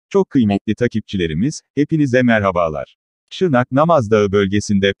Çok kıymetli takipçilerimiz, hepinize merhabalar. Şırnak Namazdağ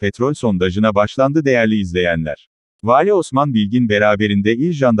bölgesinde petrol sondajına başlandı değerli izleyenler. Vali Osman Bilgin beraberinde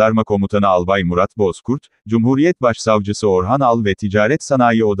İl Jandarma Komutanı Albay Murat Bozkurt, Cumhuriyet Başsavcısı Orhan Al ve Ticaret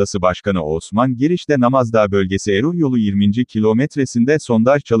Sanayi Odası Başkanı Osman Giriş'te Namazdağ bölgesi Eruh yolu 20. kilometresinde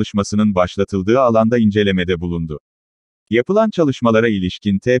sondaj çalışmasının başlatıldığı alanda incelemede bulundu. Yapılan çalışmalara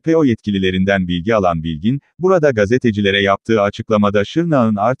ilişkin TPO yetkililerinden bilgi alan Bilgin, burada gazetecilere yaptığı açıklamada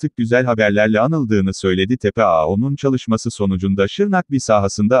Şırnak'ın artık güzel haberlerle anıldığını söyledi. TPAO'nun çalışması sonucunda Şırnak bir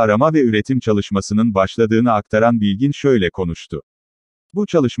sahasında arama ve üretim çalışmasının başladığını aktaran Bilgin şöyle konuştu. Bu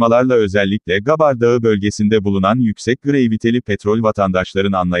çalışmalarla özellikle Gabar Dağı bölgesinde bulunan yüksek graviteli petrol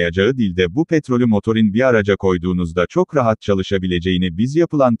vatandaşların anlayacağı dilde bu petrolü motorin bir araca koyduğunuzda çok rahat çalışabileceğini biz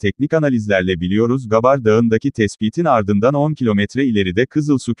yapılan teknik analizlerle biliyoruz. Gabar Dağı'ndaki tespitin ardından 10 kilometre ileride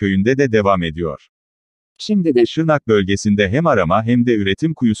Kızılsu köyünde de devam ediyor. Şimdi de Şırnak bölgesinde hem arama hem de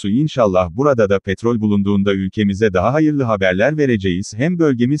üretim kuyusu inşallah burada da petrol bulunduğunda ülkemize daha hayırlı haberler vereceğiz. Hem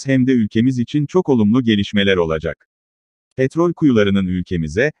bölgemiz hem de ülkemiz için çok olumlu gelişmeler olacak. Petrol kuyularının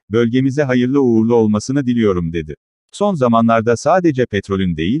ülkemize, bölgemize hayırlı uğurlu olmasını diliyorum dedi. Son zamanlarda sadece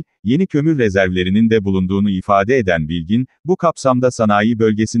petrolün değil, yeni kömür rezervlerinin de bulunduğunu ifade eden Bilgin, bu kapsamda sanayi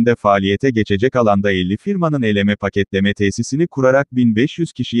bölgesinde faaliyete geçecek alanda 50 firmanın eleme paketleme tesisini kurarak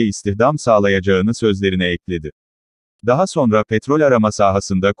 1500 kişiye istihdam sağlayacağını sözlerine ekledi. Daha sonra petrol arama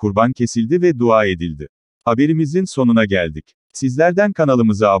sahasında kurban kesildi ve dua edildi. Haberimizin sonuna geldik. Sizlerden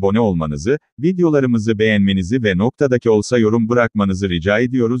kanalımıza abone olmanızı, videolarımızı beğenmenizi ve noktadaki olsa yorum bırakmanızı rica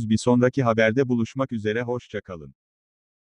ediyoruz. Bir sonraki haberde buluşmak üzere, hoşça kalın.